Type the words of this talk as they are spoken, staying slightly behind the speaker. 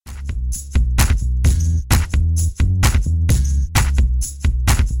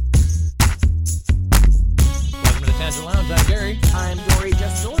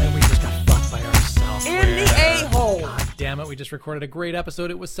just recorded a great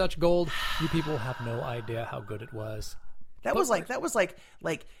episode. It was such gold. You people have no idea how good it was. That was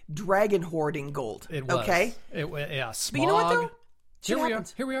like dragon hoarding gold. It was. Okay? Yeah, smog. But you know what, though? Shit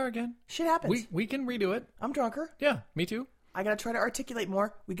happens. Here we are again. Shit happens. We can redo it. I'm drunker. Yeah, me too. I gotta try to articulate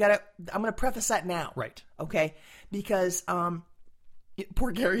more. I'm gonna preface that now. Right. Okay? Because,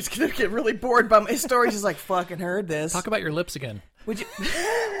 poor Gary's gonna get really bored by my stories. He's like, fucking heard this. Talk about your lips again. Would you?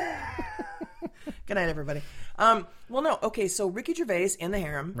 Good night, everybody. Well, no. Okay, so Ricky Gervais in the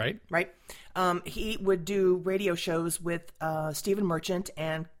Harem. Right. He would do radio shows with Stephen Merchant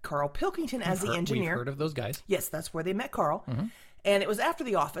and Carl Pilkington as the engineer. We've heard of those guys. Yes, that's where they met Carl. Mm-hmm. And it was after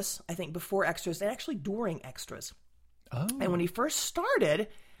The Office, I think, before Extras, and actually during Extras. Oh. And when he first started,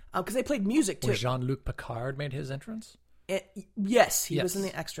 because they played music too. Where Jean-Luc Picard made his entrance? Yes, he was in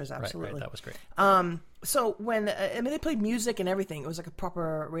the Extras, absolutely. Right, that was great. So when, they played music and everything. It was like a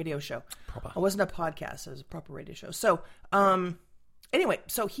proper radio show. It wasn't a podcast. It was a proper radio show. So, anyway,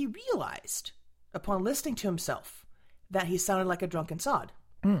 so he realized, upon listening to himself, that he sounded like a drunken sod.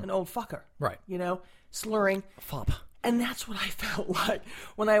 An old fucker. Right. You know, slurring. Fop. And that's what I felt like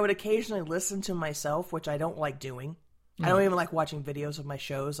when I would occasionally listen to myself, which I don't like doing. I don't even like watching videos of my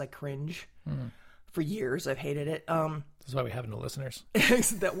shows. I cringe. For years, I've hated it. That's why we have no listeners.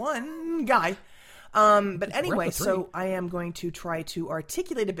 That one guy. But anyway, so I am going to try to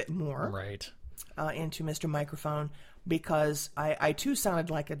articulate a bit more into Mr. Microphone, because I too sounded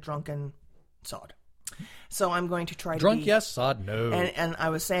like a drunken sod. So I'm going to try Drunk, to be... yes, sod, no. And I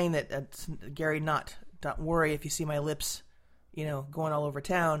was saying that, Gary, don't worry if you see my lips, going all over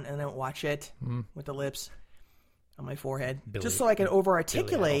town, and don't watch it with the lips on my forehead. Just so I can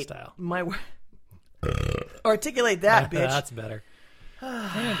over-articulate my... Articulate that, bitch. That's better.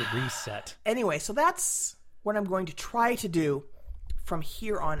 And reset. Anyway, so that's what I'm going to try to do from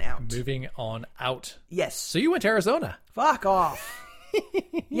here on out. Moving on out. Yes. So you went to Arizona. Fuck off.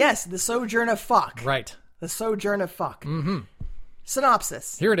 Yes, the Sojourn of Fuck. Right. The Sojourn of Fuck. Mm-hmm.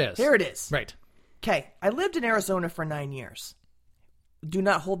 Synopsis. Here it is. Right. Okay, I lived in Arizona for 9 years. Do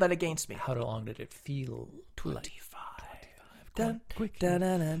not hold that against me. How long did it feel? 25. Dun, dun,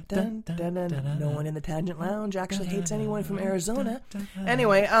 dun, dun, dun, dun, dun. No one in the Tangent Lounge actually hates anyone from Arizona.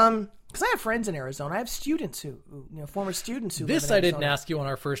 Anyway, because I have friends in Arizona. I have students who former students who live in Arizona. I didn't ask you on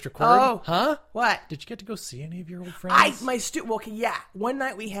our first record. Oh. Huh? What? Did you get to go see any of your old friends? One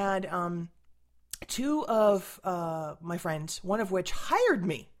night we had two of my friends, one of which hired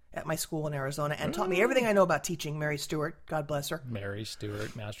me at my school in Arizona and taught me everything I know about teaching. Mary Stewart, God bless her. Mary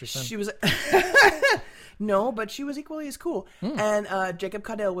Stewart Masterson. She was... No, but she was equally as cool. And Jacob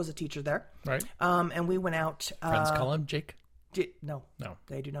Caudell was a teacher there. Right. And we went out... Friends call him Jake? No,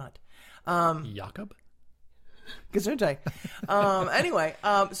 they do not. Jakob? Gesundheit. Anyway,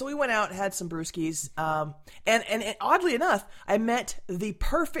 so we went out, had some brewskis. And oddly enough, I met the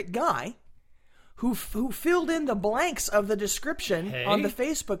perfect guy who filled in the blanks of the description on the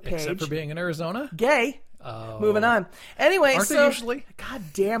Facebook page. Except for being in Arizona? Gay. Oh. Moving on. Anyway, Aren't they usually? God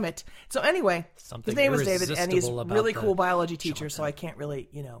damn it. So anyway, his name was David, and he's a really cool biology teacher, so I can't really,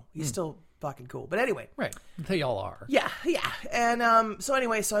 he's still fucking cool. But anyway. Right. They all are. Yeah. And so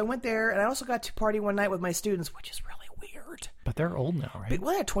anyway, so I went there, and I also got to party one night with my students, which is really weird. But they're old now, right?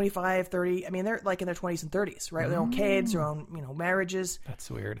 Well, they're 25, 30. I mean, they're like in their 20s and 30s, right? Their own kids, their own, marriages.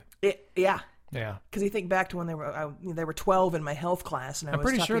 That's weird. Yeah. Yeah, because you think back to when they were 12 in my health class, and I'm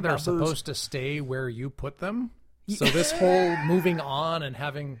pretty sure they're supposed to stay where you put them. So this whole moving on and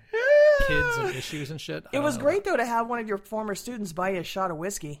having kids and issues and shit. It was great though to have one of your former students buy you a shot of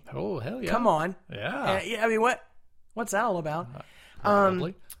whiskey. Oh hell yeah! Come on, yeah. I mean, what's that all about?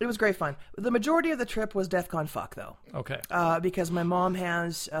 It was great fun. The majority of the trip was DEFCON fuck though. Okay. Because my mom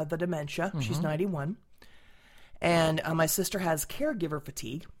has the dementia. Mm-hmm. She's 91, and my sister has caregiver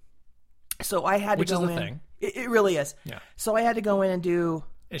fatigue. So I had to go in. Which is the thing. It really is. Yeah. So I had to go in and do.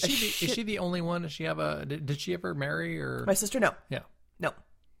 Is she the only one? Does she have did she ever marry or? My sister, no. Yeah. No.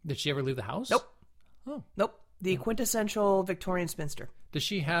 Did she ever leave the house? Nope. Oh. Nope. The quintessential Victorian spinster. Does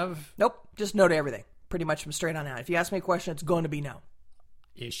she have? Nope. Just no to everything. Pretty much from straight on out. If you ask me a question, it's going to be no.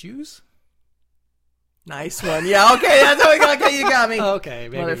 Issues? Nice one. Yeah. Okay. That's how we got. Okay, you got me. Okay.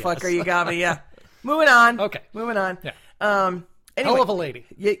 Maybe motherfucker, yes. You got me. Yeah. Moving on. Okay. Moving on. Yeah. Anyway, hell of a lady.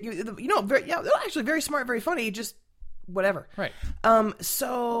 Actually very smart, very funny. Just whatever. Right.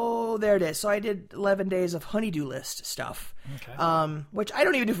 So there it is. So I did 11 days of honeydew list stuff. Okay. Which I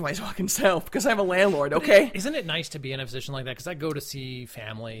don't even do for my fucking self because I'm a landlord. Okay. Isn't it nice to be in a position like that? Because I go to see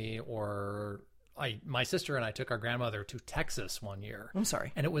family or my sister and I took our grandmother to Texas one year. I'm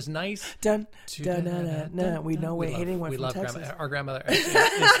sorry. And it was nice. Dun, dun, dun, dun, dun. We know we hate anyone from Texas. Our grandmother is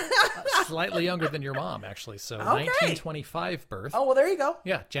slightly younger than your mom, actually. So 1925 birth. Oh, well, there you go.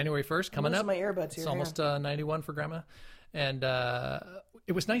 Yeah, January 1st coming up. My earbuds It's here. almost 91 for grandma. And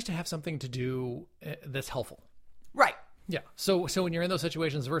it was nice to have something to do that's helpful. Right. Yeah. So when you're in those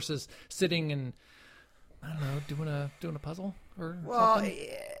situations versus sitting and, I don't know, doing a puzzle or something.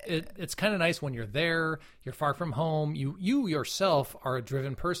 It's kind of nice when you're there, you're far from home, you yourself are a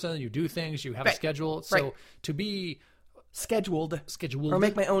driven person, you do things, you have a schedule. So to be scheduled or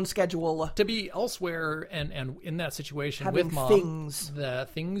make my own schedule, to be elsewhere and in that situation having with mom, the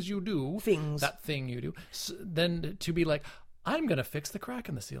things you do, that thing you do, then to be like, I'm going to fix the crack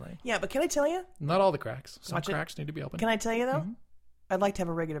in the ceiling. Yeah, but can I tell you? Not all the cracks. Some cracks need to be opened. Can I tell you, though? Mm-hmm. I'd like to have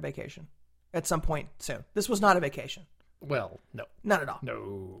a regular vacation at some point soon. This was not a vacation. Well, no. Not at all.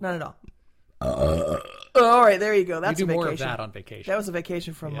 No. Not at all. All right, there you go. That's you do a vacation. More of that on vacation. That was a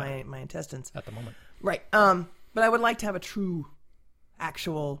vacation from my intestines. At the moment. Right. But I would like to have a true,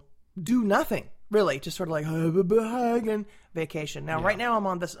 actual, do nothing, really. Just sort of like, vacation. Now, right now I'm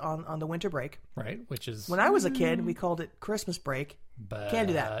on the winter break. Right, which is... When I was a kid, we called it Christmas break. But can't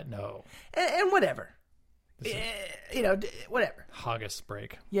do that. No. And whatever. Whatever. August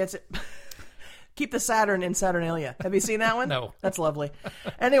break. Yeah, it's... Keep the Saturn in Saturnalia. Have you seen that one? No. That's lovely.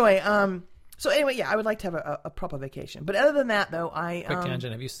 Anyway, yeah, I would like to have a proper vacation. But other than that, though, Quick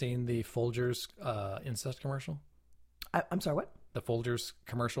tangent. Have you seen the Folgers incest commercial? I'm sorry, what? The Folgers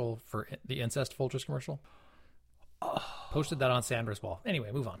commercial for the incest Folgers commercial? Oh. Posted that on Sandra's wall.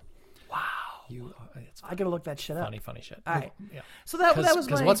 Anyway, move on. Wow. I got to look that shit up. Funny shit. All right. Yeah. So that was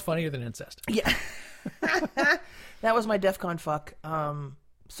Because what's funnier than incest? Yeah. That was my DEF CON fuck.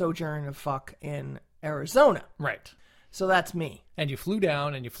 Sojourn of fuck in Arizona. Right. So that's me. And you flew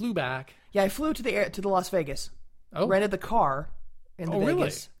down and you flew back. Yeah, I flew to the Las Vegas. Oh. Rented the car in Vegas.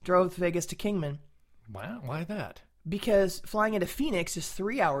 Really? Drove to Vegas to Kingman. Wow. Why that? Because flying into Phoenix is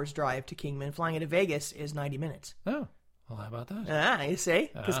 3 hours drive to Kingman. Flying into Vegas is 90 minutes. Oh. Well, how about that? You see?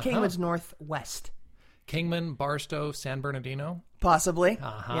 Because Kingman's northwest. Kingman, Barstow, San Bernardino? Possibly.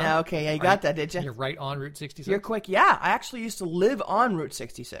 Yeah, okay. Yeah, you got that, did you? You're right on Route 66? You're quick. Yeah, I actually used to live on Route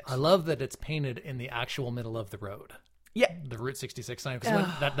 66. I love that it's painted in the actual middle of the road. Yeah. The Route 66 sign. Because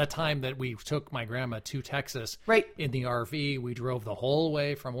that time that we took my grandma to Texas in the RV, we drove the whole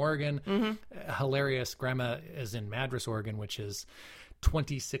way from Oregon. Mm-hmm. Hilarious. Grandma is in Madras, Oregon, which is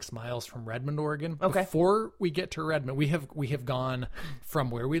 26 miles from Redmond, Oregon. Okay. Before we get to Redmond, we have gone from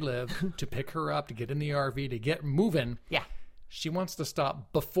where we live to pick her up, to get in the RV, to get moving. Yeah. She wants to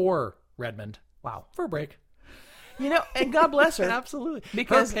stop before Redmond. Wow. For a break. You know, and God bless her. Absolutely.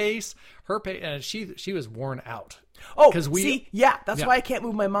 Because her pace, she was worn out. Oh, that's why I can't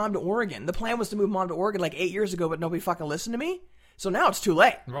move my mom to Oregon. The plan was to move mom to Oregon like 8 years ago, but nobody fucking listened to me. So now it's too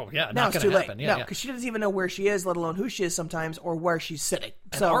late. Oh, yeah. Now it's too late. Yeah, no, because she doesn't even know where she is, let alone who she is sometimes, or where she's sitting.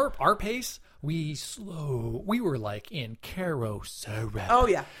 So our pace, we were like in carousel. Oh,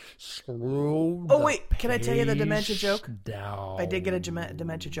 yeah. Slow. Oh, wait. Can I tell you the dementia joke? Down. I did get a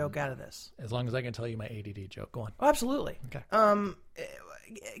dementia joke out of this. As long as I can tell you my ADD joke. Go on. Oh, absolutely. Okay.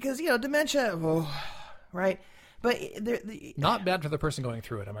 Because, dementia, right? But not bad for the person going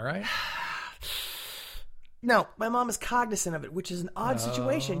through it, am I right? No, my mom is cognizant of it, which is an odd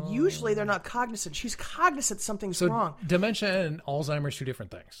situation. Usually they're not cognizant. She's cognizant something's wrong. Dementia and Alzheimer's, two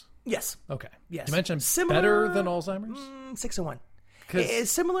different things. Yes. Okay. Yes. Dementia better than Alzheimer's? 6 of 1.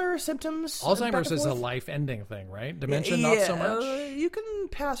 Similar symptoms. Alzheimer's is a life-ending thing, right? Dementia, not so much? You can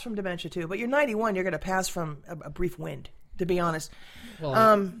pass from dementia, too. But you're 91, you're going to pass from a brief wind, to be honest.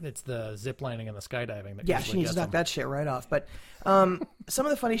 Well, it's the zip lining and the skydiving that she needs to knock that shit right off. But some of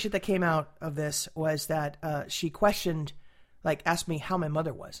the funny shit that came out of this was that she questioned, asked me how my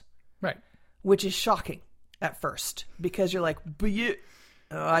mother was. Right. Which is shocking at first, because you're like, but you...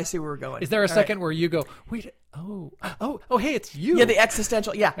 Oh, I see where we're going. Is there a second where you go, wait, hey, it's you. Yeah, the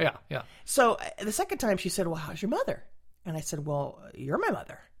existential, yeah. Yeah. So the second time she said, well, how's your mother? And I said, well, you're my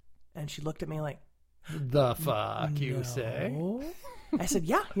mother. And she looked at me like... The fuck you say? I said,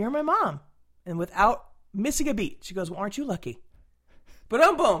 yeah, you're my mom. And without missing a beat, she goes, well, aren't you lucky?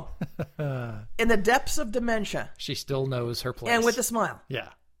 But boom. In the depths of dementia. She still knows her place. And with a smile. Yeah.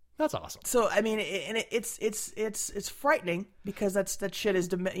 That's awesome. So, I mean, it's frightening because that shit is,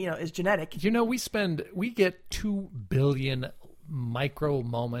 is genetic. We get 2 billion micro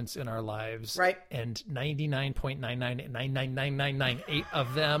moments in our lives. Right. And 99.9999998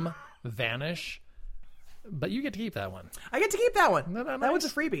 of them vanish. But you get to keep that one. I get to keep that one. Isn't that nice? That one's a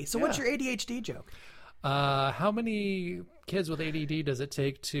freebie. So what's your ADHD joke? How many kids with ADD does it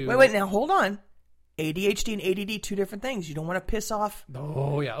take to... Wait, now hold on. ADHD and ADD, two different things. You don't want to piss off.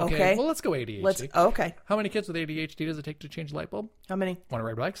 Oh, yeah. Okay. Well, let's go ADHD. Okay. How many kids with ADHD does it take to change a light bulb? How many? Want to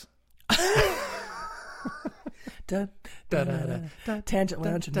ride bikes? Tangent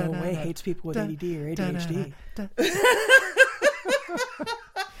Lounge in no way hates people with ADD or ADHD.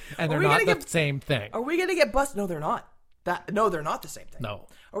 And they're not the same thing. Are we going to get busted? No, they're not. No, they're not the same thing. No.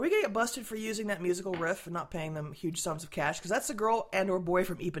 Are we going to get busted for using that musical riff and not paying them huge sums of cash? Because that's the girl and or boy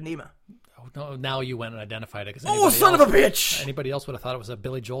from Ipanema. Oh, no, now you went and identified it. Oh, son of a bitch! Anybody else would have thought it was a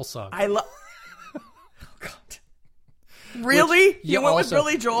Billy Joel song. Oh, God. Really? You went with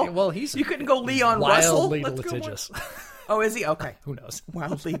Billy Joel? Well, you couldn't go Leon Russell? Wildly litigious. Oh, is he? Okay. Who knows?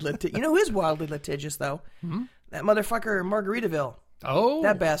 Wildly litigious. You know who is wildly litigious, though? Hmm? That motherfucker Margaritaville. Oh.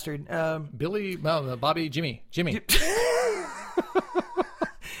 That bastard. Bobby, Jimmy.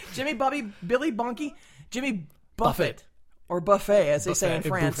 Jimmy, Bobby, Billy, Bonky, Jimmy Buffett. Or buffet, as they say in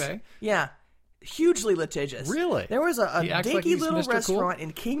France. Buffet? Yeah. Hugely litigious. Really? There was a dinky little Mr. restaurant Cool?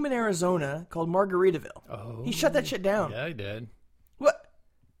 in Kingman, Arizona called Margaritaville. Oh. He shut that shit down. Yeah, he did. What?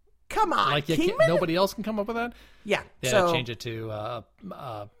 Come on, Kingman? Nobody else can come up with that? Yeah. Yeah, change it to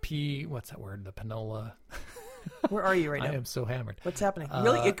what's that word? The Panola. Where are you right now? I am so hammered. What's happening?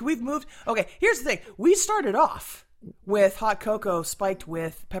 Really? We've moved. Okay, here's the thing. We started off with hot cocoa spiked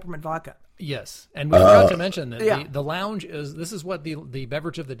with peppermint vodka. Yes, and we forgot to mention that the lounge this is what the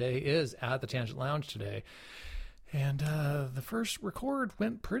beverage of the day is at the Tangent Lounge today. And the first record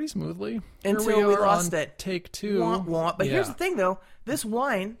went pretty smoothly. Until we lost it. Take two. Womp, womp. But here's the thing, though. This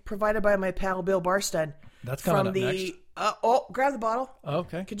wine, provided by my pal Bill Barstead. That's coming up next. Grab the bottle.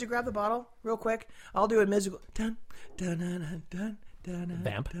 Okay. Could you grab the bottle real quick? I'll do a musical. Dun, dun, dun, dun, dun, dun,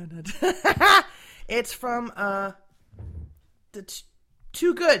 Vamp. Dun, dun, dun. It's from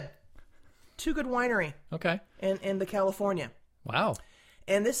Too Good Winery. Okay. In the California. Wow.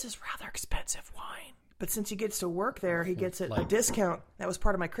 And this is rather expensive wine. But since he gets to work there, he gets a discount. That was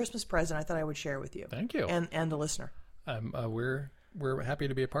part of my Christmas present. I thought I would share with you. Thank you. And the listener. We're happy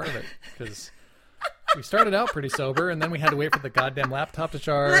to be a part of it because we started out pretty sober, and then we had to wait for the goddamn laptop to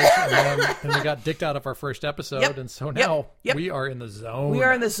charge, and then we got dicked out of our first episode, and so now we are in the zone. We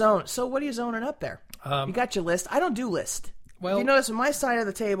are in the zone. So what are you zoning up there? You got your list. I don't do list. Well, if you notice, on my side of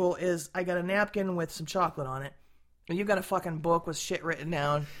the table is I got a napkin with some chocolate on it, and you've got a fucking book with shit written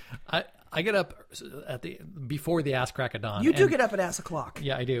down. I get up before the ass crack of dawn. You do get up at ass o'clock.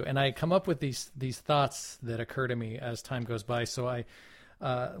 Yeah, I do, and I come up with these thoughts that occur to me as time goes by. So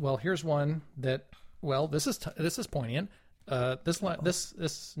here's one that. Well, this is poignant.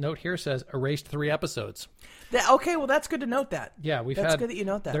 This note here says erased 3 episodes. Okay, well that's good to note that. Yeah, that's good that you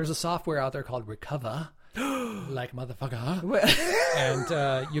note that. There's a software out there called Recover, like motherfucker,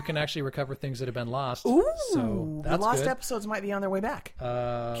 and you can actually recover things that have been lost. Ooh, so that's the lost good. Episodes might be on their way back.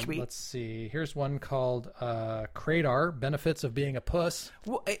 Let's see. Here's one called Cradar: Benefits of Being a Puss.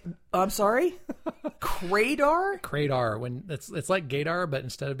 I'm sorry, Cradar. Cradar. When it's like gaydar, but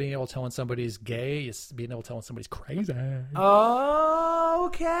instead of being able to tell when somebody's gay, it's being able to tell when somebody's crazy.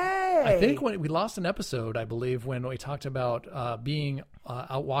 Okay. I think when we lost an episode, I believe when we talked about being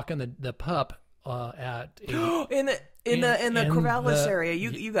out walking the pup. In the Corvallis area,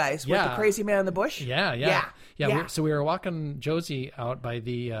 you guys with the crazy man in the bush. Yeah. So we were walking Josie out by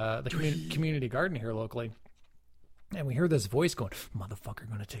the community garden here locally, and we hear this voice going, "Motherfucker,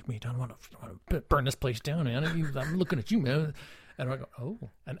 going to take me down! Want to burn this place down, man! I'm looking at you, man." And I go, "Oh,"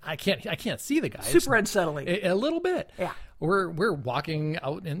 and I can't see the guy. Super unsettling. A little bit. Yeah. We're walking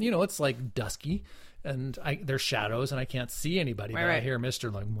out, and it's like dusky. And there's shadows, and I can't see anybody. But I hear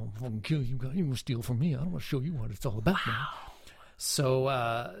Mr. like, "Well, I'm gonna kill you. You will steal from me. I don't want to show you what it's all about." Wow. So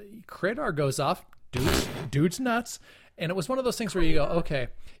Cradar goes off. Dude's nuts. And it was one of those things where you go, okay,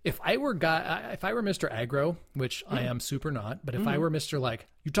 if I were Mr. Aggro, which I am super not, but if I were Mr. like,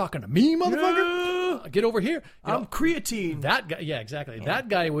 "You talking to me, motherfucker? Get over here." I'm creatine. That guy, yeah, exactly. Yeah. That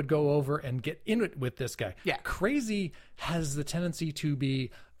guy would go over and get in it with this guy. Yeah. Crazy has the tendency to be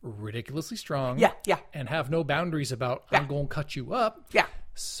ridiculously strong, and have no boundaries about I'm going to cut you up,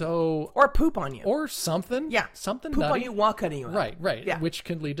 so or poop on you or something, something poop nutty. on you while cutting you up. right, which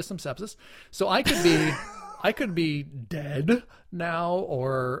can lead to some sepsis. So I could be dead now,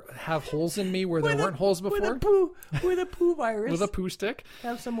 or have holes in me where there weren't holes before. With a poo virus. With a poo stick.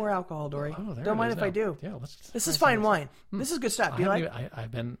 Have some more alcohol, Dory. Don't mind if now. I do. Yeah, this is fine wine. This is good stuff. Do you like?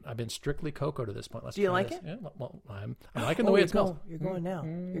 I've been strictly cocoa to this point. Do you like it? Yeah, well, I'm liking the way it smells. You're going now.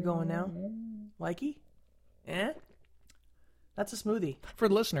 You're going now. Likey? Eh? That's a smoothie for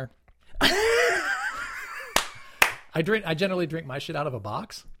the listener. I generally drink my shit out of a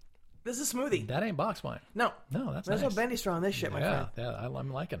box. This is a smoothie. That ain't box wine. No, that's there's nice. no bendy straw in this shit, my friend. Yeah,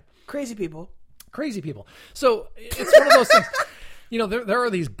 I'm liking. Crazy people. Crazy people. So it's one of those things. There are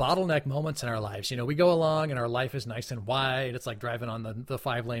these bottleneck moments in our lives. We go along and our life is nice and wide. It's like driving on the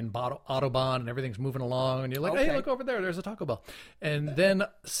 5-lane Autobahn and everything's moving along. And you're like, hey, look over there. There's a Taco Bell. And then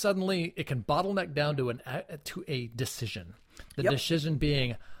suddenly it can bottleneck down to a decision. The decision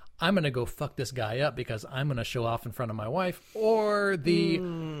being, I'm going to go fuck this guy up because I'm going to show off in front of my wife. Or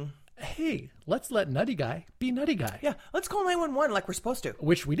hey, let's let Nutty Guy be Nutty Guy. Yeah, let's call 911 like we're supposed to.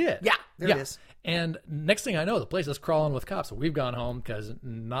 Which we did. Yeah, there it is. And next thing I know, the place is crawling with cops. So we've gone home because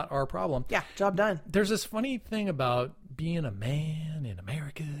not our problem. Yeah, job done. There's this funny thing about being a man in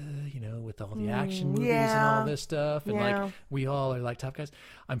America, with all the action movies and all this stuff. And like, we all are like tough guys.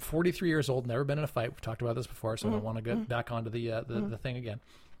 I'm 43 years old, never been in a fight. We've talked about this before, so I don't want to get back onto the thing again.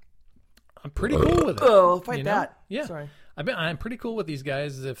 I'm pretty cool with it. Oh, fight that. Yeah. Sorry. I'm pretty cool with these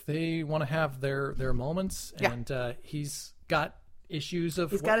guys if they want to have their moments. And he's got issues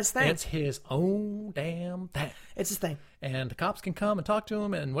of... He's got his thing. It's his own damn thing. It's his thing. And the cops can come and talk to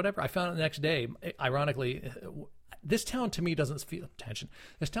him and whatever. I found out the next day, ironically, this town to me doesn't feel...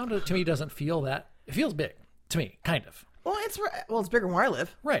 This town to me doesn't feel that... It feels big to me, kind of. Well, it's bigger than where I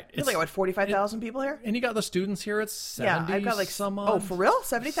live. Right. It's like, what, 45,000 people here? And you got the students here. It's 70 I've got like some odd. Oh, for real?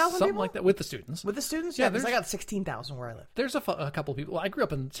 70,000 people? Something like that with the students. With the students? Yeah, because I got 16,000 where I live. There's a couple people. Well, I grew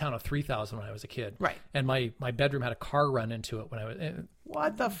up in a town of 3,000 when I was a kid. Right. And my bedroom had a car run into it when I was...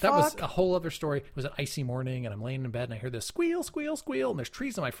 What the fuck? That was a whole other story. It was an icy morning, and I'm laying in bed, and I hear this squeal, squeal, squeal, and there's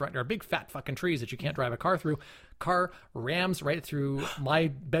trees in my front. There are big, fat fucking trees that you can't drive a car through. Car rams right through my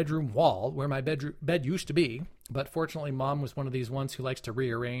bedroom wall, where my bed used to be. But fortunately, Mom was one of these ones who likes to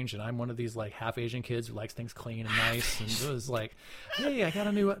rearrange, and I'm one of these like half Asian kids who likes things clean and nice. And it was like, hey, I got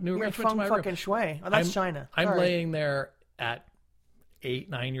a new arrangement to my room. Fucking shui. Oh, that's China. I'm laying there at 8,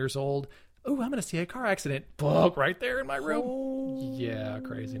 9 years old. Oh, I'm going to see a car accident. Boom, right there in my room. Yeah,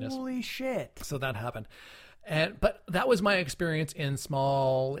 craziness. Holy shit. So that happened. But that was my experience in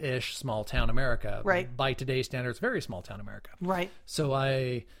small town America. Right. By today's standards, very small town America. Right. So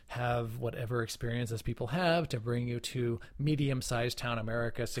I have whatever experiences people have to bring you to medium-sized town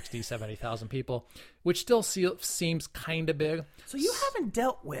America, 60, 70,000 people, which still seems kind of big. So you haven't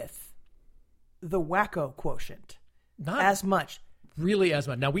dealt with the wacko quotient Not as much. Really as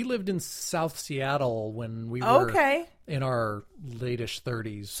much. Now, we lived in South Seattle when we were in our late-ish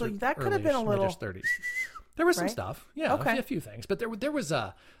 30s. So that could have been a little... mid-ish 30s. There was some Right? stuff. Yeah, Okay. a few things. But there was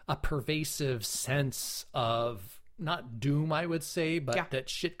a pervasive sense of, not doom, I would say, but that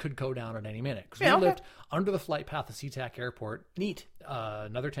shit could go down at any minute. Because we lived under the flight path of SeaTac Airport. Neat.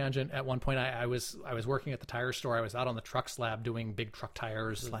 Another tangent. At one point, I was working at the tire store. I was out on the truck slab doing big truck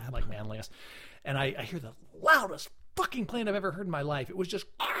tires, like manliest. And I hear the loudest fucking plane I've ever heard in my life. It was just...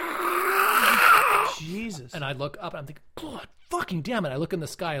 Jesus. And I look up and I'm thinking, God fucking damn it. I look in the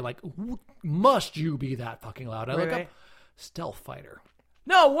sky like, must you be that fucking loud? I look up, stealth fighter.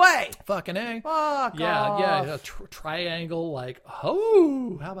 No way. Fucking A. Fuck yeah, off. yeah. A triangle, like,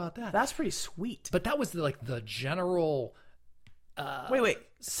 oh, how about that? That's pretty sweet. But that was the general... Wait.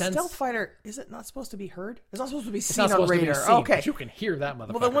 sense. Stealth fighter, is it not supposed to be heard? It's not supposed to be It's seen not on supposed to be radar. seen, Okay. but you can hear that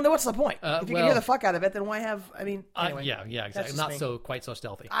motherfucker. Well, then what's the point? If you can hear the fuck out of it, then why have... I mean, anyway. Yeah, exactly. Not quite so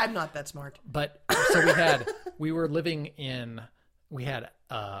stealthy. I'm not that smart. But so we were living in... We had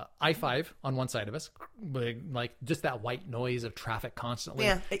I-5 on one side of us, like just that white noise of traffic constantly.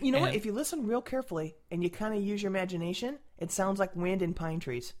 Yeah. You know what? If you listen real carefully and you kind of use your imagination, it sounds like wind in pine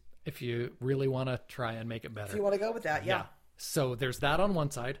trees. If you really want to try and make it better. If you want to go with that, yeah. So there's that on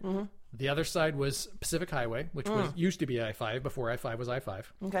one side. Mm-hmm. The other side was Pacific Highway, which used to be I-5 before I-5 was I-5.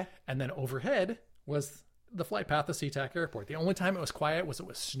 Okay. And then overhead was the flight path of SeaTac Airport. The only time it was quiet was it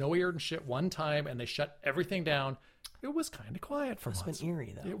was snowier and shit one time, and they shut everything down. It was kind of quiet for once. It's been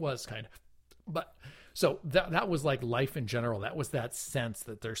eerie, though. It was kind of. But so that was like life in general. That was that sense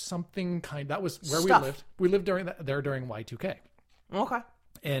that there's something that was where we lived. We lived during Y2K. Okay.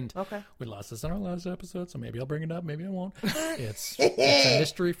 And we lost this in our last episode, so maybe I'll bring it up, maybe I won't. It's a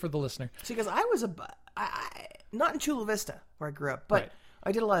mystery for the listener. See, because I was not in Chula Vista, where I grew up, but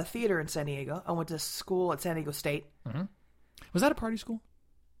I did a lot of theater in San Diego. I went to school at San Diego State. Mm-hmm. Was that a party school?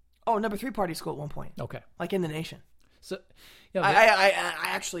 Oh, number 3 party school at one point. Okay. Like in the nation. So, I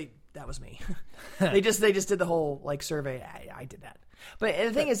actually, that was me. They just did the whole like survey. I did that. But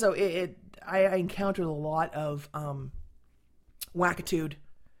the thing is, though, I encountered a lot of wackitude.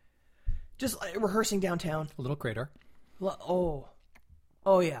 Just rehearsing downtown. A little crater. Oh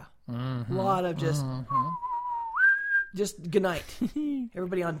yeah. Mm-hmm. A lot of just good night.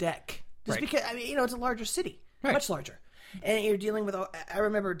 Everybody on deck. Just because, I mean, it's a larger city. Right. Much larger. And you're dealing with, I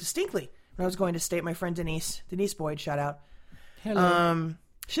remember distinctly when I was going to state, my friend Denise Boyd, shout out. Hello.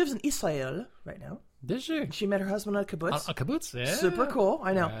 She lives in Israel right now. Did she? She met her husband on a kibbutz. A kibbutz? Yeah. Super cool.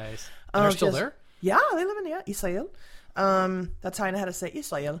 I know. Nice. They're still there? Yeah, they live in Israel. That's how I know how to say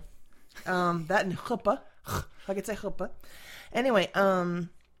Israel. That and chuppah. I could say chuppah. Anyway,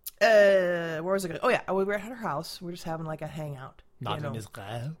 where was I going? Oh yeah, we were at her house. We were just having like a hangout. Not in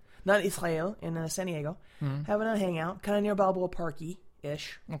Israel. Not in Israel, in San Diego. Having a hangout, kind of near Balboa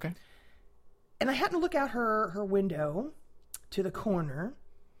Parky-ish. Okay. And I happened to look out her window to the corner,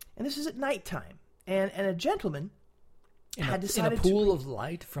 and this is at nighttime. And a gentleman had decided in a pool of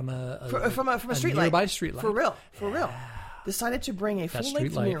light from a street light, nearby street light. For real. Decided to bring a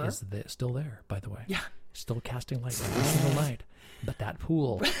full-length mirror. That street light is still there, by the way. Yeah. Still casting light every single night. But that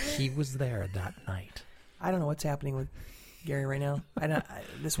pool, he was there that night. I don't know what's happening with Gary right now.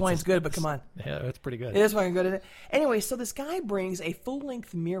 This wine's good, but come on. Yeah, it's pretty good. It is fucking good, isn't it? Anyway, so this guy brings a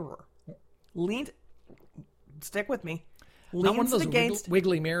full-length mirror. Stick with me. Not one of those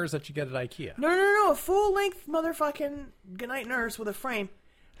wiggly mirrors that you get at IKEA. No. A full-length motherfucking goodnight nurse with a frame.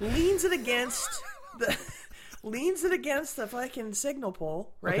 Leans it against the fucking signal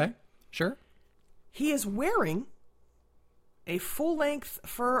pole, right? Okay, sure. He is wearing a full-length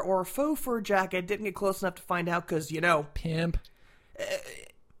fur or faux fur jacket. Didn't get close enough to find out because, Pimp.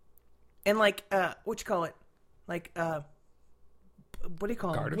 And like, what you call it? Like, what do you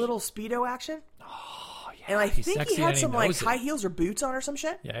call it? Little Speedo action? Oh, yeah. And I think he had some like high heels or boots on or some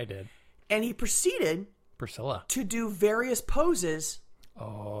shit. Yeah, he did. And he proceeded Priscilla to do various poses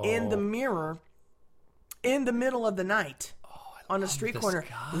in the mirror in the middle of the night on a street corner.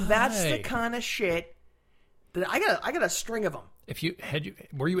 Guy. That's the kind of shit that I got a string of them. If you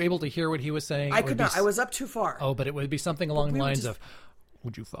were you able to hear what he was saying? I could not. I was up too far. Oh, but it would be something along the lines of,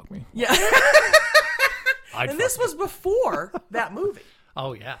 "Would you fuck me?" Yeah. And this was before that movie.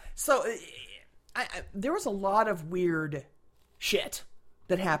 Oh yeah. So there was a lot of weird shit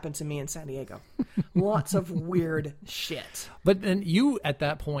that happened to me in San Diego. Lots of weird shit. But then you, at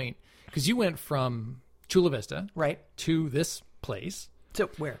that point, because you went from Chula Vista, right, to this place. To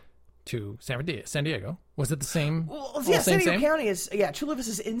where? To San Diego. Was it the same? Well, yeah, San Diego County is, Chula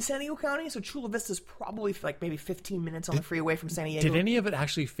Vista is in San Diego County, so Chula Vista is probably like maybe 15 minutes on the freeway from San Diego. Did any of it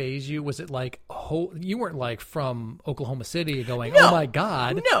actually faze you? Was it like, you weren't like from Oklahoma City going, no, oh my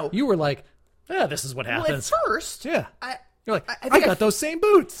God. No. You were like, this is what happens. Well, at first, yeah. You're like, I got those same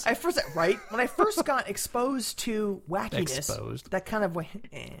boots. When I first got exposed to wackiness, that kind of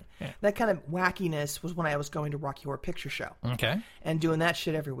wackiness was when I was going to Rocky Horror Picture Show. Okay. And doing that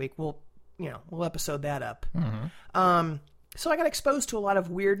shit every week. We'll episode that up. Mm-hmm. So I got exposed to a lot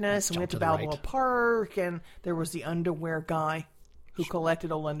of weirdness, and we went to Balboa Park, and there was the underwear guy who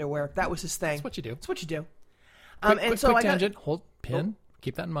collected old underwear. That was his thing. That's what you do. It's what you do. Quick tangent. Hold pin.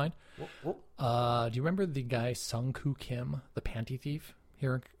 Keep that in mind. Do you remember the guy Sung-Koo Kim, the panty thief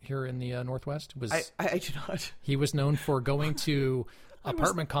here in the Northwest? I do not. He was known for going to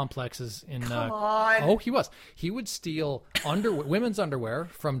apartment complexes in. Come on. He would steal women's underwear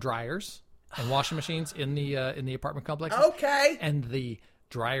from dryers and washing machines in the apartment complexes. Okay. And the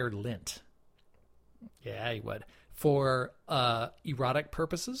dryer lint. Yeah, he would, for erotic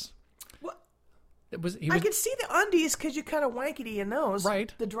purposes. I could see the undies because you kind of wankety in those.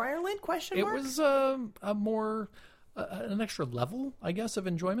 Right. The dryer lint question mark? It was a more, an extra level, I guess, of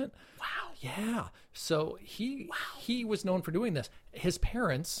enjoyment. Wow. Yeah. So he was known for doing this. His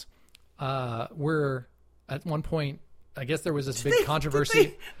parents were, at one point, I guess there was this big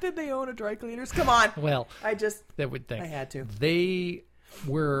controversy. Did they own a dry cleaners? Come on. Well, they would think. I had to.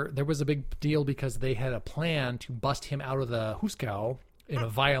 There was a big deal because they had a plan to bust him out of the Huskow in a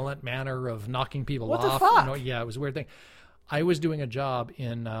violent manner of knocking people off. What the fuck? It was a weird thing. I was doing a job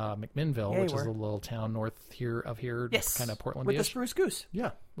in McMinnville, which is a little town north of here, yes, kind of Portland-ish. With the Spruce Goose.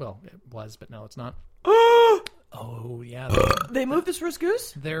 Yeah, well, it was, but now it's not. Oh yeah, they moved the Spruce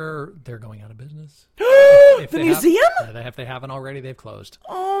Goose. They're going out of business. The museum? If they haven't already, they've closed.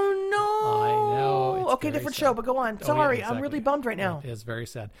 Oh no! I know. Okay, different show, but go on. Sorry, exactly. I'm really bummed right now. It is very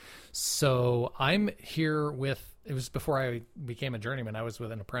sad. So I'm here with. It was before I became a journeyman. I was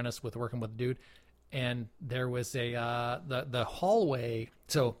with an apprentice working with a dude, and there was the hallway.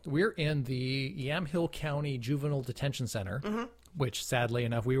 So we're in the Yamhill County Juvenile Detention Center, which sadly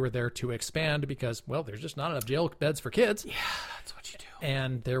enough we were there to expand because, well, there's just not enough jail beds for kids. Yeah, that's what you do.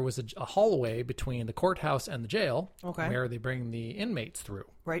 And there was a hallway between the courthouse and the jail, where they bring the inmates through.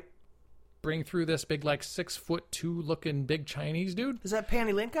 Right. Bring through this big, like 6'2" looking big Chinese dude. Is that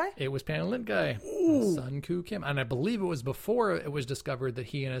Panty Lint guy? It was Panty Lint guy, Sung-Koo Kim, and I believe it was before it was discovered that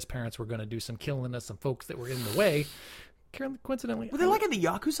he and his parents were going to do some killing of some folks that were in the way. Coincidentally, were they like in the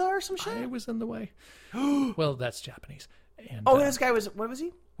Yakuza or some shit? I was in the way. Well, that's Japanese. And, this guy was, what was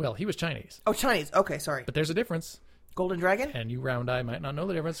he? Well, he was Chinese. Oh, Chinese. Okay, sorry. But there's a difference. Golden Dragon? And you round eye might not know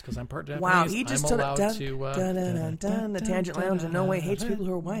the difference because I'm part Japanese. Wow, he just I'm took allowed it to... the Tangent Lounge in no way hates people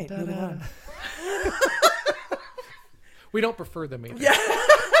who are white. Moving on. We don't prefer them either. Yeah.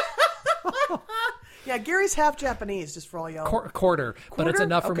 Yeah, Gary's half Japanese, just for all y'all. Quarter, but it's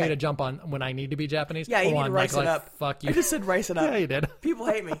enough for me Okay. to jump on when I need to be Japanese. Yeah, you need to rice Michael, it up. Fuck you. I just said rice it up. Yeah, you did. People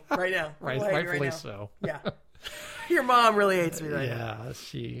hate me right now. People hate me Rightfully right now. so. Yeah. Your mom really hates me right now. Yeah,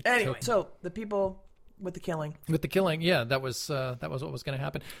 she. Anyway, so the people with the killing. With the killing, yeah, that was what was going to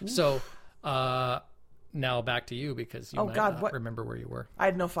happen. So now back to you because you might not remember where you were. I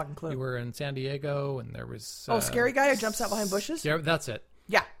had no fucking clue. You were in San Diego, and there was scary guy who jumps out behind bushes. Yeah, that's it.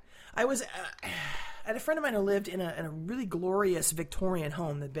 Yeah, I was. I had a friend of mine who lived in a really glorious Victorian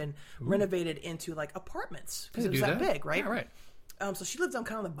home that had been renovated into like apartments because it was that big, right? Yeah, right. So she lived on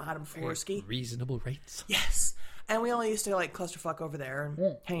kind of the bottom floor, ski. Reasonable rates. Yes. And we only used to like clusterfuck over there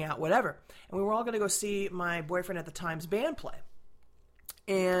and hang out, whatever. And we were all going to go see my boyfriend at the time's band play.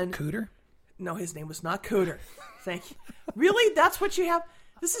 And Cooter? No, his name was not Cooter. Thank you. Really? That's what you have?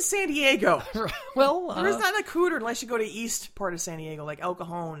 This is San Diego. Well, there is not a Cooter unless you go to east part of San Diego, like El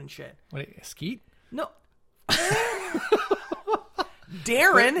Cajon and shit. What, Skeet? No.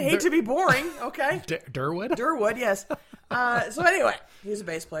 Darren, hate to be boring, okay? Durwood? Durwood, yes. So anyway, he was a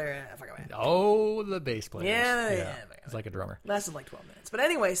bass player. Oh, the bass player. Yeah. It's like a drummer. Lasted like 12 minutes. But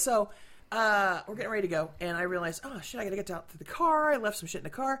anyway, so we're getting ready to go, and I realized, oh shit, I gotta get out to the car. I left some shit in the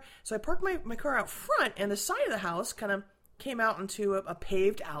car. So I parked my car out front, and the side of the house kind of came out into a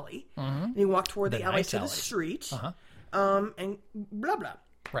paved alley. Mm-hmm. And you walk toward the alley nice to alley. the street. Uh-huh. And blah, blah.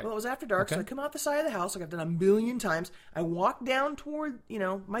 Right. Well, it was after dark, so I come out the side of the house like I've done a million times. I walk down toward,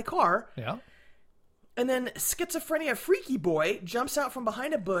 my car. Yeah. And then schizophrenia freaky boy jumps out from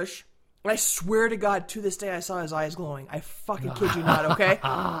behind a bush. And I swear to God, to this day, I saw his eyes glowing. I fucking kid you not, okay?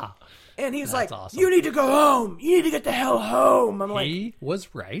 And he's like, awesome. You need to go home. You need to get the hell home. I'm like, he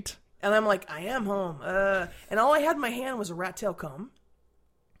was right. And I'm like, I am home. And all I had in my hand was a rat tail comb.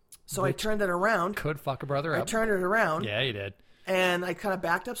 So I turned it around. Could fuck a brother up. I turned it around. Yeah, you did. And I kind of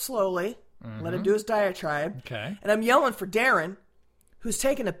backed up slowly, let him do his diatribe. Okay. And I'm yelling for Darren, who's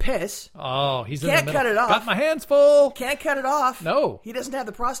taking a piss. Oh, he's Can't in the middle. cut it off. Got my hands full. Can't cut it off. No. He doesn't have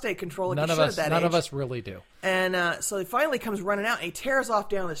the prostate control like None he of should us. at that None age. of us really do. And so he finally comes running out, and he tears off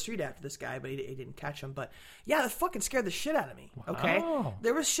down the street after this guy, but he didn't catch him. But yeah, that fucking scared the shit out of me. Okay, Wow.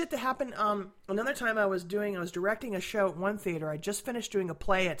 There was shit that happened. Another time I was directing a show at one theater. I just finished doing a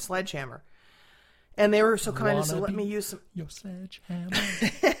play at Sledgehammer, and they were so kind as to let me use some. Your sledgehammer.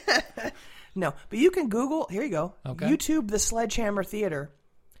 No, but you can Google. Here you go. Okay. YouTube the Sledgehammer Theater,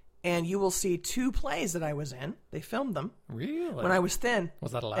 and you will see 2 plays that I was in. They filmed them. Really? When I was thin.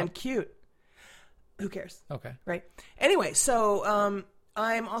 Was that allowed? And cute. Who cares? Okay. Right. Anyway, so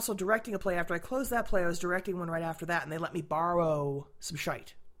I'm also directing a play. After I closed that play, I was directing one right after that, and they let me borrow some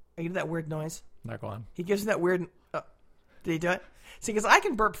shite. Are you do that weird noise? Now go on. He gives me that weird. Did he do it? See, because I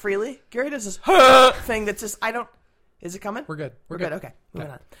can burp freely. Gary does this thing that's just I don't. Is it coming? We're good. We're good. Okay.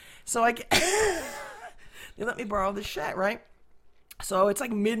 Moving on. So they let me borrow this shit, right? So it's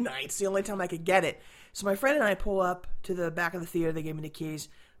like midnight. It's the only time I could get it. So my friend and I pull up to the back of the theater. They gave me the keys.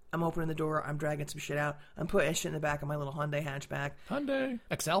 I'm opening the door. I'm dragging some shit out. I'm putting shit in the back of my little Hyundai hatchback. Hyundai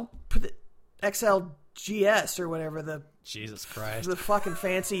XL. Put the XLGS or whatever the Jesus Christ. the fucking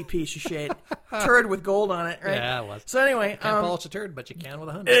fancy piece of shit turd with gold on it, right? Yeah, it was. So anyway, Can't polish a turd, but you can with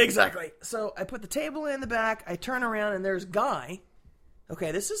a Hyundai. exactly. So I put the table in the back. I turn around and there's Guy.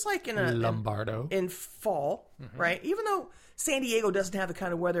 Okay, this is like in a Lombardo in fall, right? Even though San Diego doesn't have the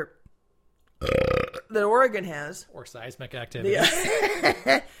kind of weather that Oregon has, or seismic activity.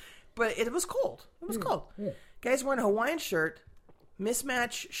 but it was cold. It was cold. Yeah. Guy's wearing a Hawaiian shirt,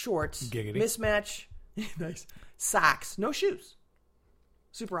 mismatch shorts, Giggity. mismatch nice socks, no shoes.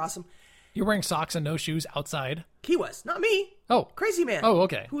 Super awesome. You're wearing socks and no shoes outside. He was, not me. Oh, crazy man. Oh,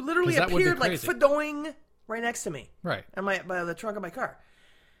 okay. Who literally 'Cause that would be appeared like crazy. fadoing right next to me. Right. By the trunk of my car,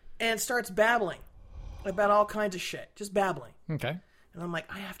 and starts babbling about all kinds of shit, just babbling. Okay. And I'm like,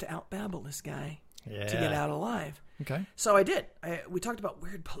 I have to out-babble this guy Yeah. to get out alive. Okay. So I did. We talked about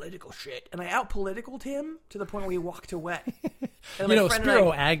weird political shit, and I out-politicaled him to the point where he walked away. And You know, friend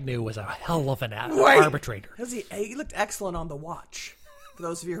Spiro and I- Agnew was a hell of an Right. arbitrator. He looked excellent on the watch. For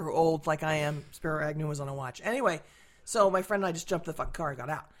those of you who are old like I am, Spiro Agnew was on a watch. Anyway, so my friend and I just jumped in the fucking car and got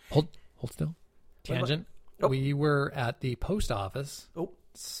out. Hold still. Tangent. Oh. We were at the post office Oh,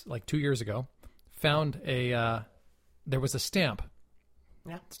 like 2 years ago. Found there was a stamp.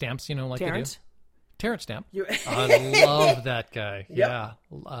 yeah. Stamps, you know, like Terrence? they do. Terrence stamp. You- I love that guy. Yep.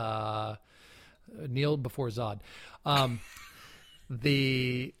 Yeah. Kneel before Zod.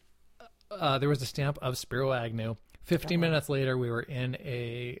 There was a stamp of Spiro Agnew. 15 minutes later, we were in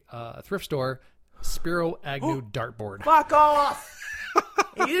a thrift store. Spiro Agnew dartboard. Fuck off!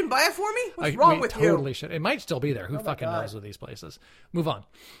 You didn't buy it for me? What's wrong with you? Totally should. It might still be there. Who fucking knows with these places? Move on.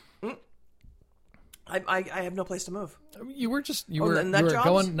 I have no place to move. You were going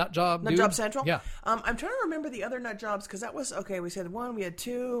nut job. Nut job central. Yeah. I'm trying to remember the other nut jobs because that was okay. We said one. We had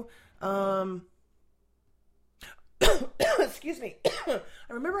two. Excuse me. I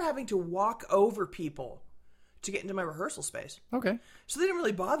remember having to walk over people to get into my rehearsal space. Okay. So they didn't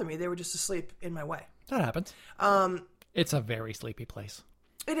really bother me. They were just asleep in my way. That happens. It's a very sleepy place.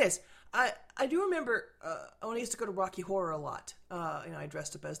 It is. I do remember when I used to go to Rocky Horror a lot. I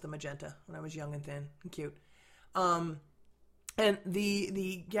dressed up as the Magenta when I was young and thin and cute. And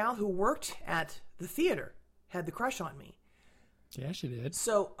the gal who worked at the theater had the crush on me. Yeah, she did.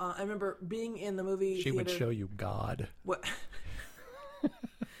 So I remember being in the movie She theater. would show you God. What?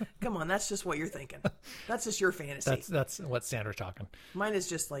 Come on, that's just what you're thinking. That's just your fantasy. That's what Sandra's talking. Mine is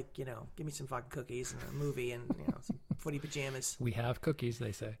just like, give me some fucking cookies and a movie and, some footy pajamas. We have cookies,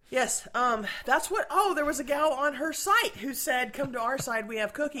 they say. Yes. That's what, there was a gal on her site who said, come to our side, we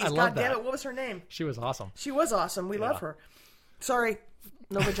have cookies. I love God damn that. it, what was her name? She was awesome. She was awesome. We love her. Sorry.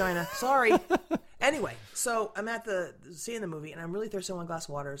 No vagina. Sorry. Anyway, so I'm at seeing the movie, and I'm really thirsty. I want a glass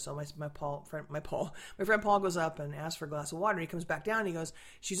of water. So my friend Paul goes up and asks for a glass of water. He comes back down. And he goes,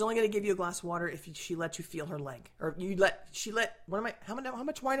 "She's only going to give you a glass of water if she lets you feel her leg, or how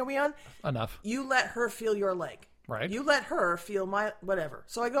much wine are we on? Enough. You let her feel your leg. Right. You let her feel my whatever."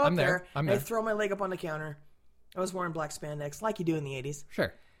 So I go up there. I throw my leg up on the counter. I was wearing black spandex, like you do in the 80s.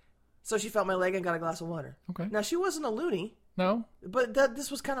 Sure. So she felt my leg and got a glass of water. Okay. Now she wasn't a loony. No. But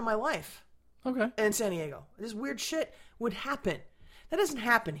this was kind of my life. Okay. In San Diego. This weird shit would happen. That doesn't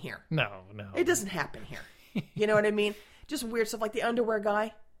happen here. No. It doesn't happen here. You know what I mean? Just weird stuff like the underwear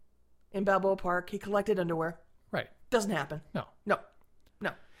guy in Balboa Park. He collected underwear. Right. Doesn't happen. No.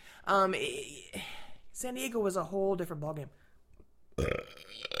 San Diego was a whole different ballgame.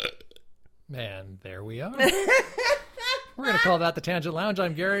 And there we are. We're going to call that the Tangent Lounge.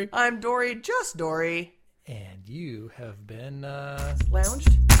 I'm Gary. I'm Dory, just Dory. And you have been... lounged?